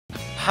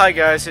Hi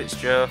guys, it's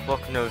Joe,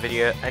 welcome to a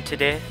video, and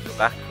today we're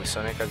back with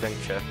Sonic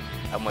Adventure,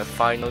 and we're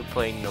finally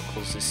playing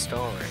Knuckles'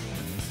 story.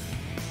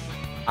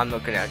 I'm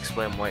not going to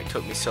explain why it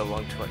took me so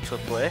long to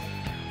actually play.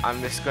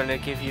 I'm just going to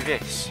give you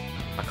this.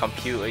 My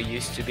computer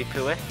used to be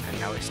poor, and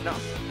now it's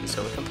not, and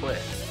so we can play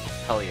it.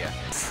 Hell yeah.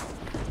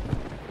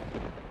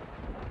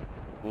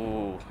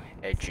 Ooh,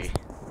 edgy.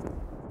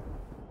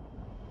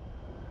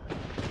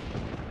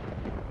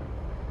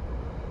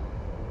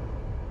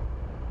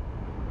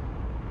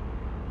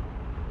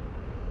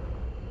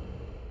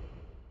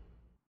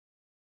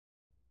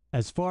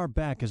 As far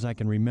back as I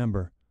can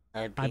remember,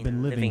 I've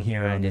been living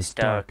here on this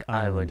dark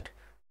island,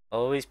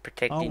 always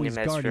protecting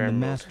guarding the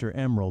Master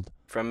Emerald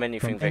from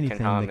anything that anything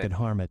can that could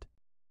harm it.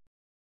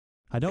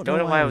 I don't know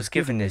know why I was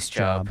given this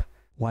job,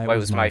 why it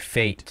was my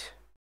fate.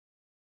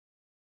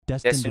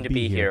 Destined to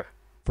be here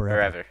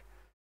forever.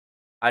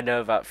 I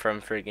know that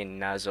from friggin'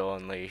 Nazo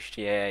Unleashed.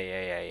 Yeah,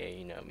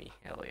 you know me.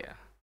 Hell yeah.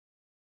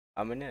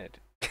 I'm a nerd.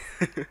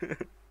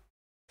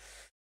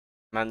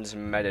 Man's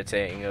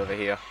meditating over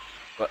here.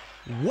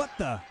 What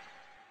the?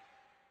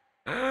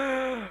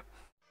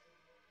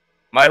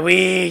 My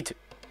weed!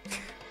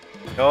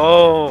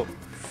 No!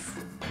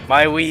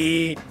 My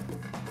weed!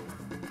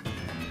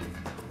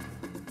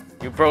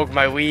 You broke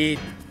my weed!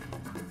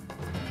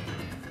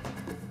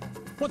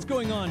 What's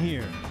going on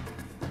here?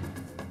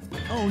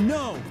 Oh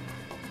no!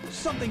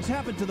 Something's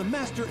happened to the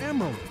Master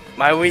Emerald!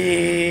 My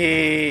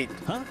weed!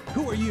 Huh?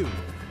 Who are you?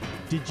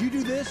 Did you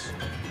do this?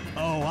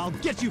 Oh, I'll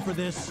get you for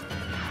this!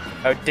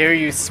 How dare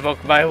you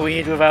smoke my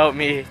weed without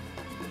me?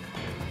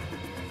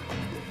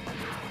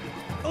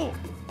 Oh!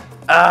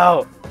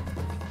 Ow!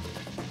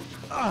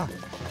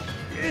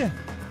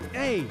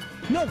 Hey!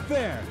 No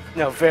fair!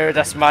 No fair,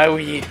 that's my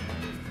weed.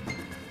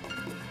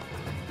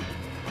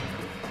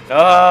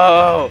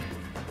 No!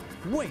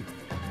 Wait!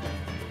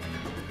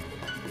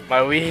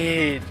 My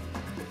weed!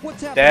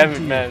 What's happening Damn to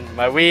it, you? man.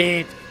 My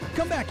weed!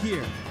 Come back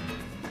here!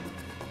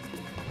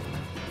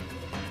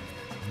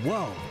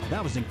 Whoa,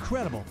 that was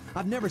incredible.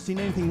 I've never seen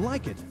anything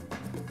like it.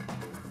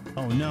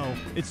 Oh no,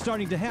 it's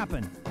starting to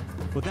happen.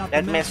 Without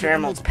that the Master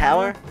Emerald's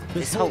power,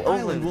 this whole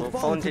island will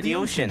fall into the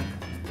ocean.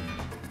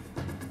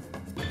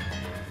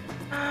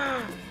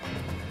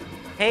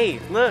 Hey,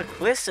 look,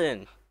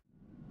 listen.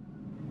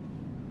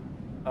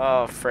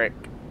 Oh, frick.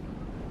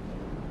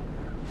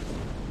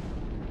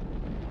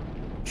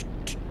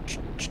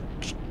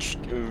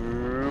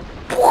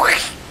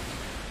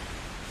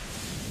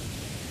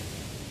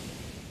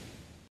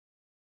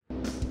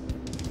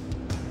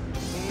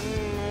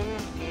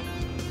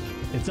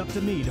 It's up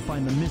to me to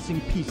find the missing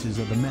pieces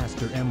of the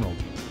Master Emerald.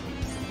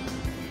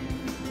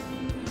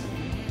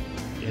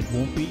 It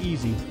won't be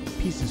easy.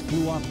 Pieces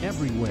flew off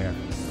everywhere.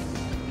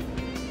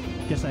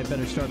 Guess I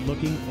better start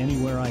looking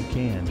anywhere I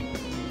can.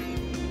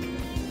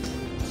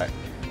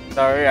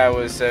 Sorry, I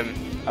was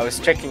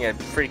checking a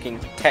freaking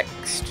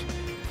text,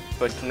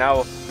 but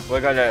now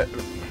we're gonna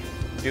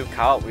do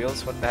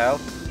cartwheels. What the hell?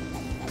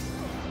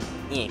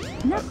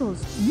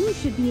 Knuckles, you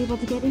should be able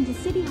to get into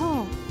City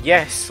Hall.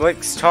 Yes,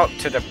 let's talk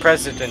to the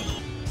president.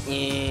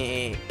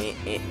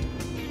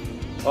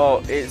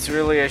 Oh, it's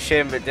really a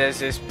shame, but there's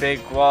this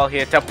big wall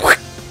here to...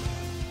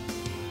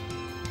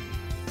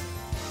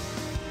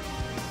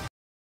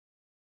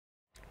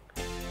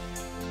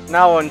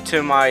 Now on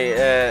to my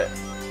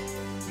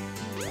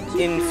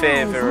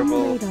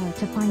unfavorable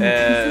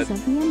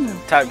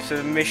types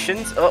of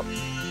missions. Oh,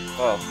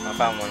 I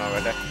found one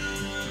already.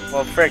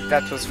 Well, frick,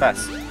 that was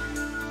fast.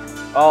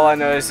 All I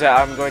know is that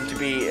I'm going to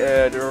be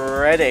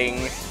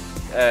dreading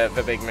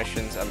the big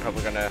missions. I'm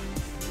probably gonna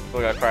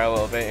cry a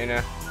little bit, you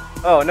know.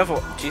 Oh, another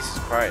one. Jesus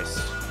Christ.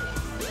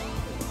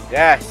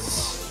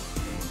 Yes.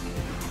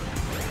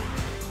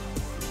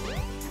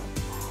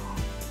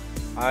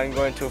 I'm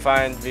going to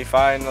find the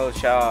final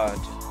shard.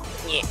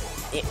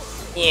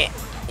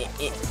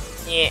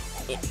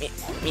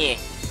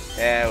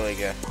 There we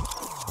go.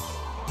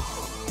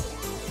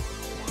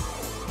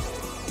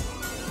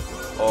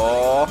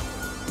 Oh.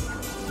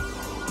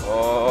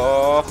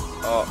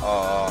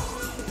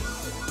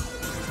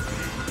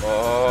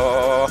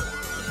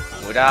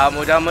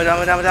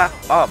 Muda.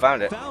 Oh, I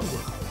found it.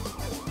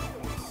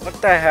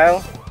 What the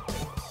hell?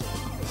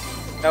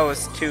 That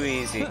was too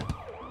easy.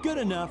 Good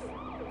enough.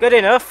 Good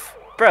enough?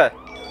 Bruh.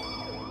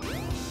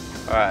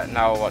 Alright,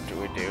 now what do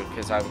we do?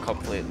 Because I'm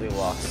completely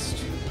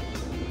lost.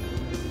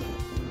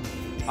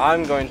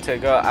 I'm going to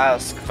go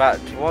ask that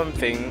one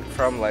thing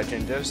from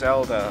Legend of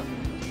Zelda.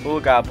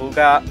 Booga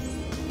booga.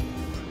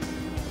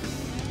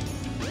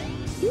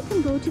 You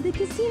can go to the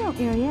casino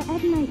area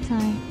at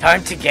nighttime.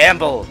 Time to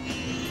gamble!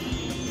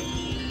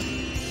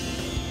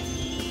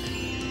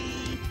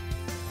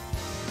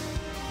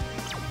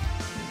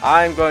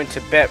 I'm going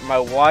to bet my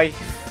wife,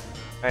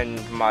 and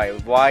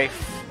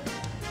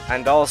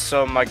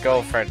also my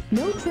girlfriend.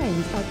 No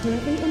trains are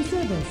currently in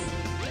service.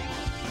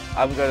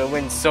 I'm gonna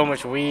win so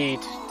much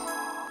weed.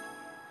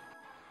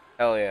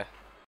 Hell yeah.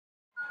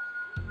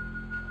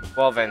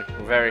 Well then,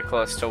 we're very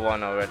close to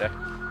one already.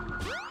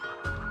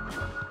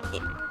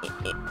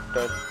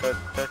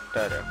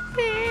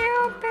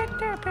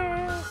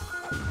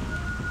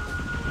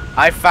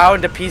 I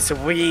found a piece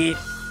of weed.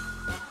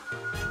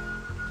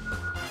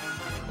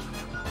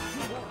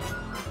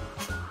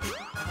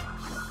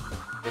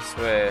 This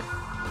way.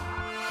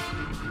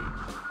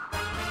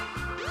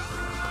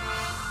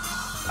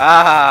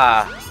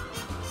 Ah!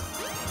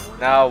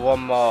 Now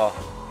one more.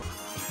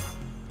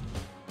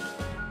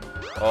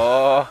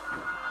 Oh.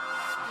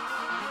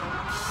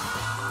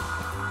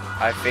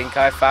 I think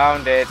I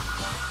found it.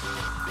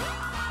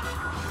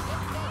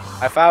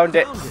 I found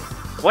it.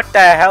 What the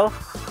hell?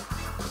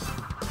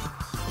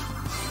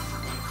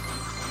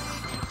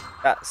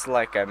 That's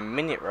like a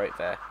minute right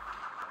there.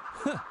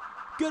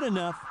 Good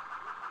enough.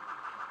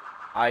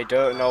 I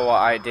don't know what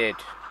I did.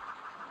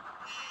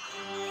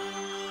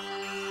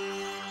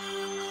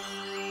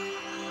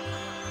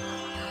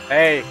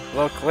 Hey,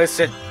 look,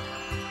 listen.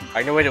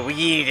 I know where the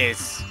weed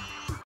is.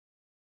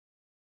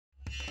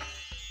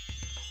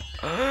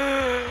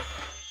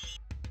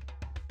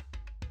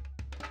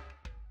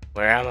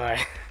 Where am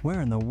I?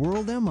 Where in the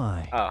world am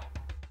I? Oh.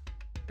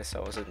 Guess I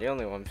wasn't the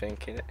only one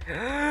thinking it.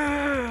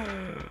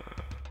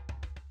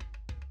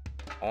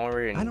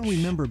 Orange. I don't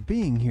remember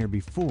being here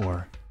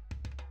before.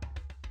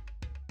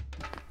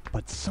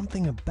 But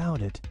something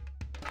about it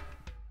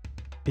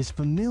is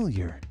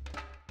familiar.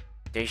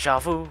 Deja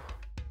vu.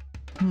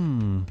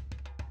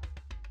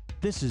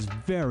 This is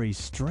very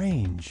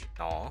strange.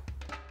 Aw.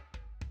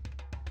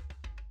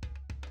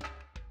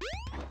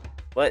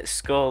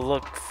 Let's go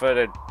look for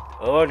the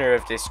owner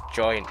of this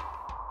joint.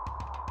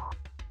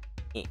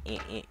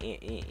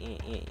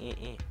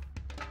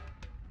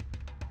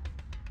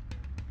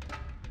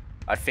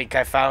 I think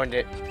I found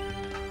it.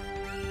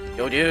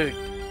 Yo, dude,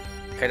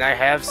 can I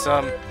have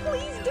some?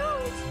 Please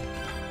don't.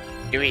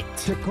 Do it.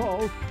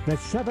 Recall that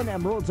 7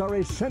 emeralds are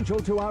essential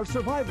to our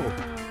survival.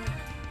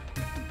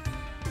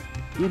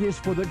 It is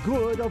for the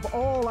good of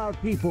all our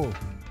people.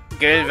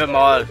 Give them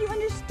all. You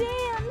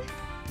understand?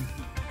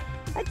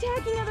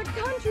 Attacking other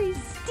countries,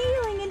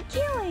 stealing and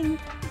killing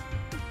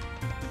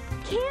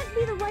can't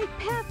be the right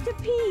path to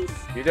peace.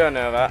 You don't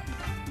know that.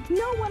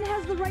 No one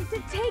has the right to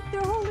take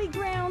their holy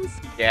grounds.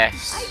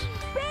 Yes.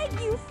 I beg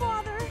you,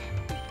 Father.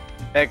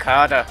 Beg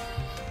harder.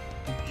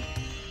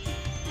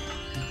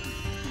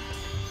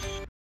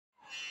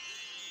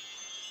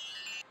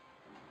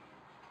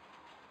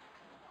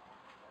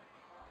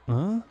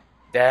 Huh?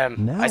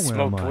 Damn, Now I where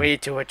smoked am I? way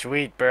too much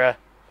weed, bruh.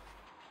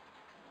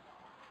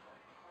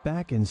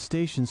 Back in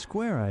Station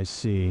Square, I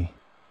see.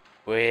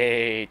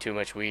 Way too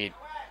much weed.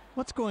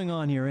 What's going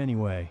on here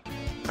anyway?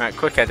 Alright,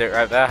 quick edit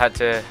right there. Had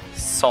to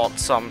sort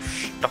some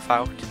stuff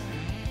out.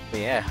 But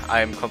yeah,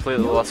 I am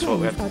completely lost what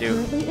we have to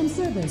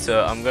do.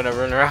 So I'm gonna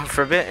run around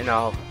for a bit and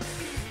I'll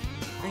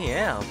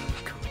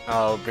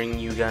bring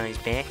you guys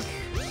back.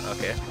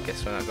 Okay,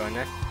 guess we're not going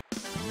there.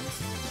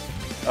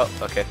 Oh,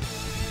 okay.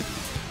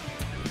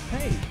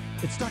 Hey,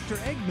 it's Dr.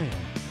 Eggman.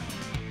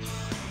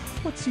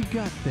 What's he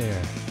got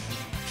there?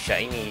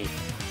 Shiny.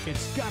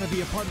 It's gotta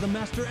be a part of the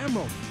Master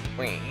Emerald.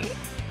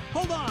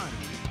 Hold on!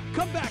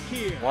 Come back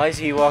here! Why is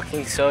he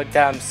walking so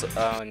damn slow?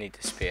 Oh, I need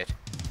to spit.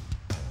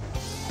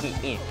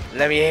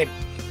 Let me in.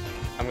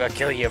 I'm gonna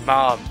kill your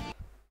mom.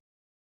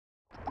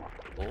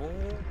 Oh.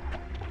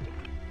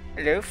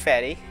 Hello,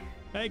 fatty.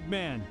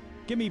 Eggman,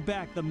 give me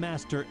back the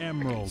Master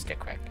Emerald. Stick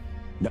crack.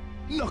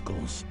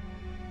 Knuckles.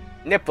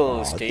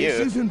 Nipples to This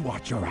you. isn't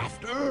what you're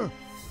after.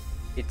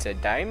 It's a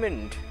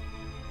diamond.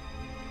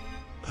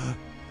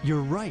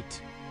 You're right.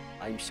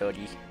 I'm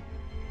sorry.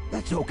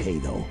 That's okay,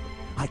 though.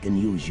 I can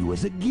use you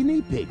as a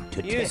guinea pig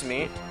to Use test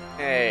me. it.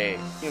 Hey,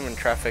 human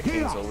trafficking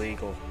is Chaos.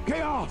 illegal.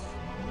 Chaos!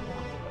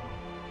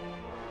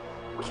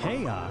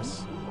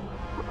 Chaos?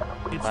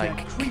 It's Like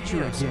that creature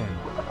chaos. again.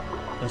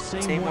 The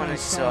same, Same one one I I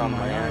saw on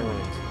my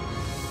island. island.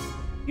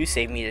 You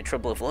saved me the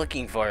trouble of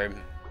looking for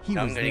him. He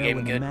Now I'm was gonna there get him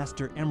when the good.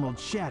 Master Emerald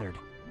shattered.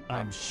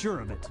 I'm sure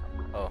of it.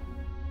 Oh.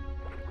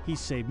 He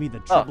saved me the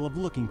trouble of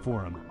looking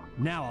for him.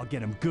 Now I'll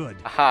get him good.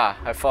 Aha,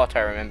 I thought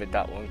I remembered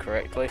that one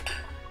correctly.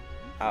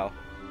 Ow.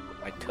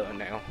 My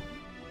toenail.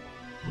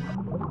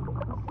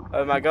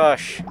 Oh my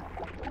gosh.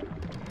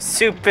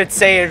 Super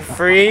Saiyan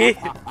 3?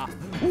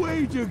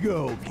 Way to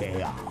go,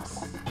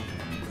 Chaos.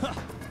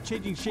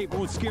 Changing shape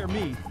won't scare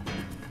me.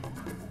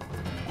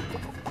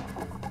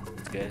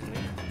 Scares me.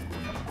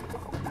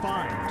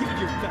 Fine, give it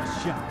your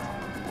best shot.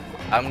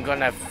 I'm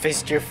gonna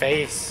fist your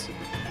face.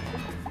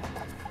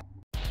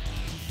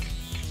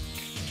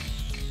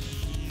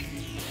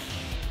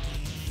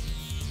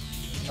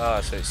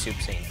 Oh, so it's Super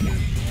Saiyan 2.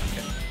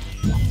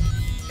 Okay.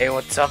 Hey,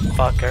 what's up,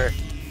 fucker?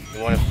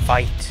 You wanna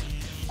fight?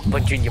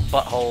 Put you in your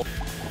butthole.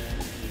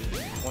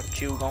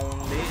 What you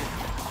gonna do?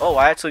 Oh,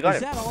 I actually got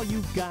Is him. that all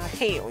you got?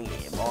 Hell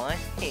yeah, boy.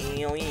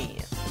 Hell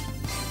yeah.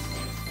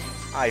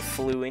 I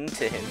flew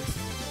into him.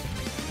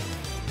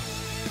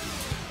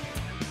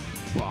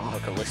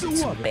 Look, I listened to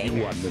So some what have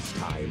you won bangers. this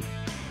time?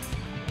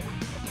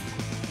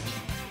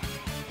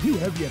 You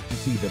have yet to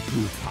see the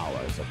true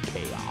powers of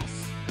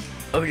Chaos.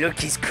 Oh, look,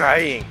 he's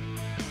crying.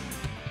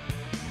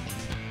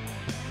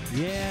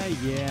 Yeah,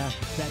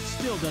 that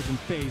still doesn't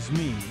faze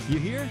me. You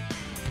hear?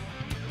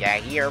 Yeah,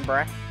 here,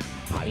 bruh.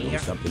 I know Here.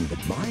 something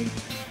that might.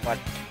 What?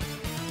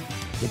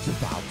 It's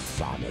about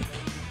Sonic.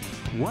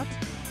 What?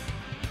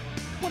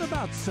 What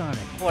about Sonic?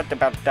 What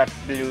about that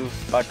blue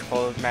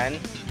butthole man?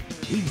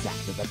 He's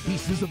after the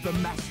pieces of the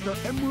Master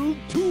Emerald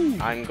too.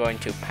 I'm going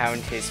to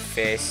pound his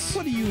face.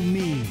 What do you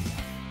mean?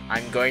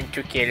 I'm going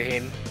to kill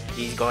him.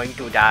 He's going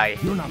to die.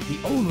 You're not the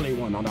only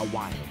one on a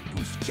wild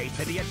goose chase,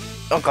 idiot.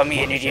 Don't call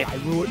me an idiot. I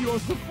ruin your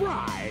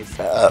surprise.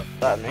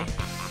 Pardon me.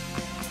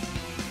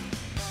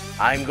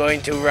 I'm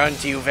going to run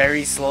to you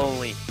very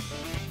slowly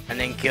and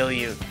then kill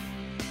you.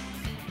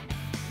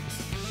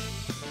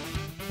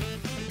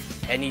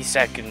 Any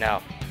second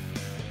now.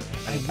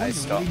 I And wonder I what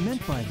stopped. he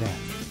meant by that.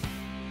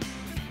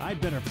 I'd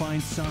better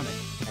find Sonic.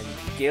 And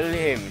kill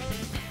him.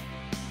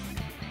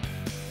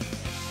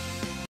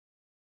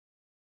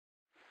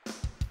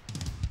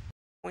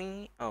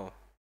 Oh.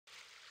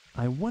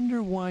 I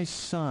wonder why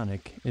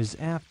Sonic is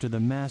after the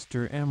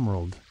Master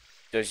Emerald.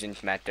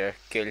 Doesn't matter.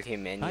 Kill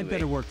him anyway. I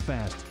better work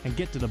fast and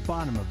get to the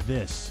bottom of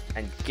this.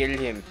 And kill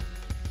him.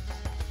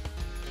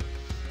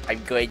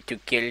 I'm going to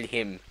kill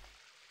him.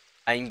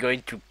 I'm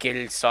going to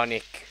kill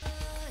Sonic.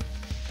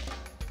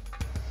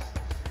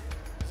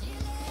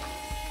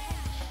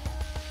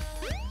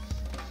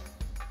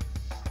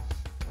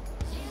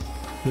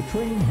 The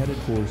train headed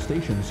for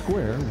Station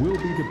Square will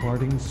be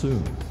departing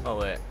soon. Oh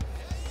wait.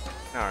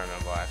 Now I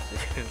remember what I have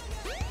to do.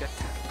 God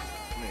damn.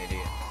 I'm an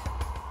idiot.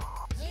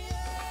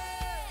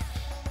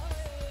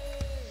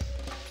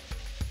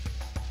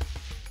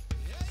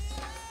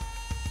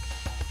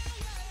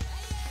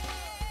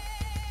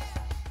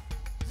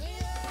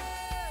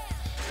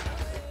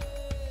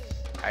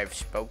 I've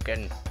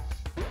spoken.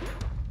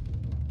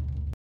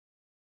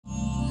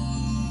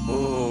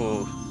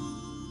 Ooh.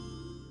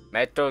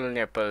 Metal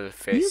nipple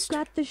fist. You've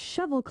got the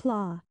shovel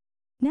claw.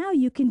 Now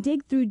you can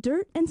dig through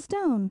dirt and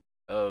stone.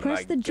 Oh Press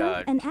my the jump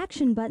god. and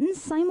action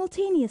buttons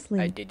simultaneously.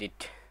 I did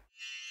it.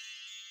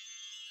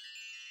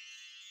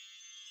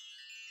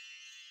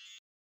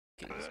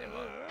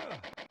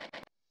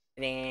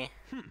 Ring.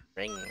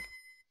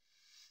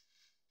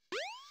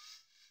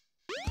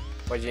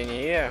 What's in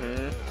here?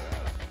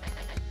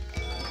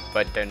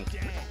 Button.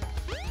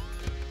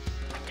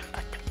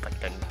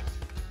 Button.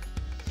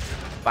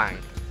 Bang.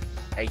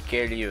 I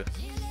kill you.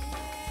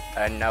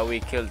 And now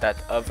we kill that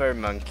other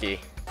monkey.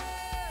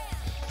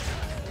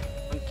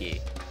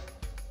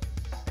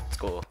 Let's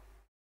go.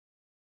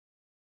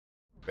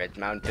 Red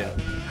Mountain.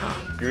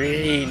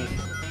 Green.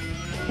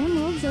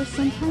 Emeralds are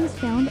sometimes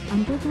found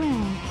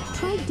underground.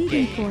 Try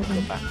digging for Go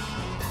them. back.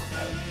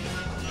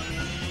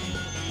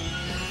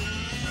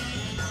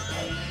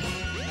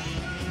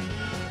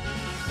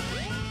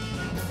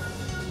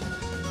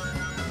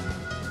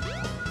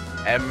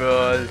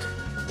 Emerald.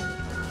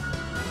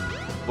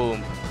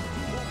 Boom.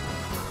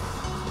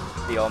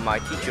 The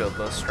almighty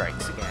Jobo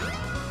strikes again.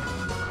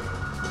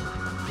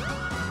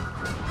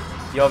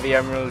 You're the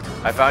emerald.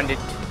 I found it.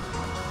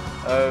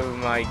 Oh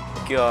my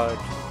god.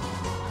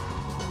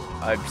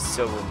 I'm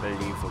so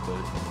unbelievable.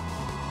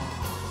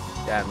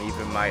 Damn,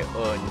 even my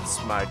own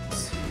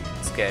smarts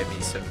scare me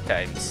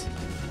sometimes.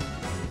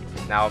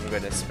 Now I'm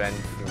gonna spend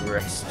the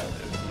rest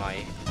of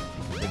my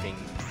living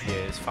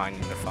years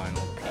finding the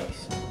final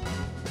piece.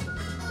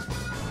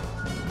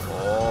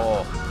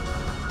 Oh.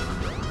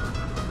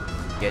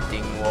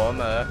 Getting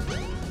warmer.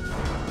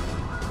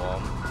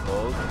 Warm,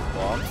 cold,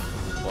 warm.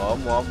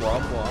 Warm, warm,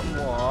 warm, warm,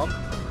 warm.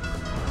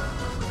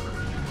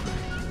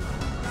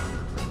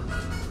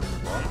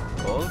 Warm,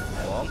 cold,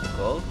 warm,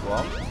 cold,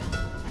 warm.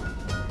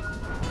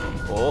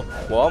 Oh,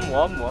 warm,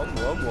 warm, warm,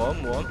 warm,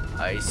 warm, warm.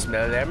 I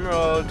smell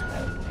emerald.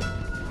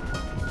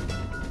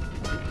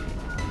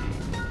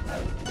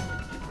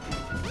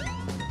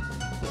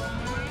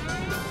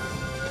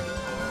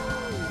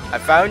 I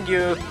found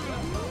you.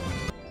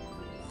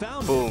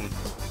 Found it. Boom.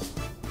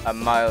 A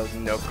mild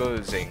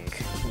knucklesing.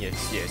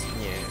 Yes, yes,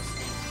 yes.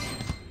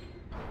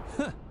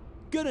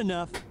 Good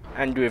enough.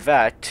 And with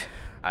that,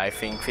 I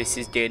think this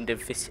is the end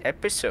of this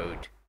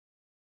episode.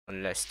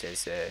 Unless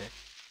there's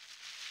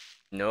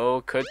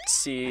no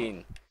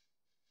cutscene.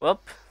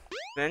 Well,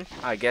 then,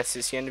 I guess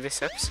it's the end of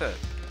this episode.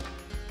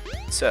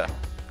 So,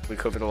 we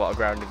covered a lot of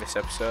ground in this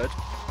episode.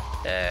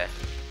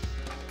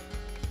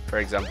 For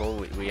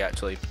example, we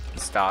actually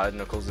started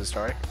Knuckles'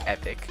 story.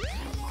 Epic.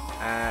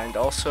 And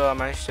also, I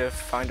managed to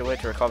find a way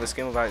to record this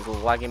game without it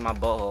lagging my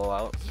butthole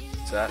out.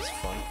 So that's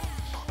fun.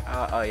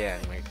 Oh yeah,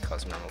 and we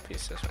got some normal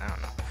pieces. I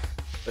don't know.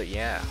 But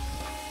yeah.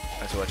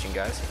 Thanks for watching,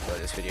 guys. If you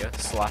enjoyed this video,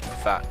 slap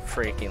that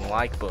freaking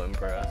like button,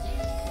 bro.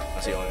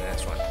 I'll see you on the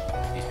next one.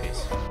 Peace,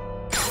 peace.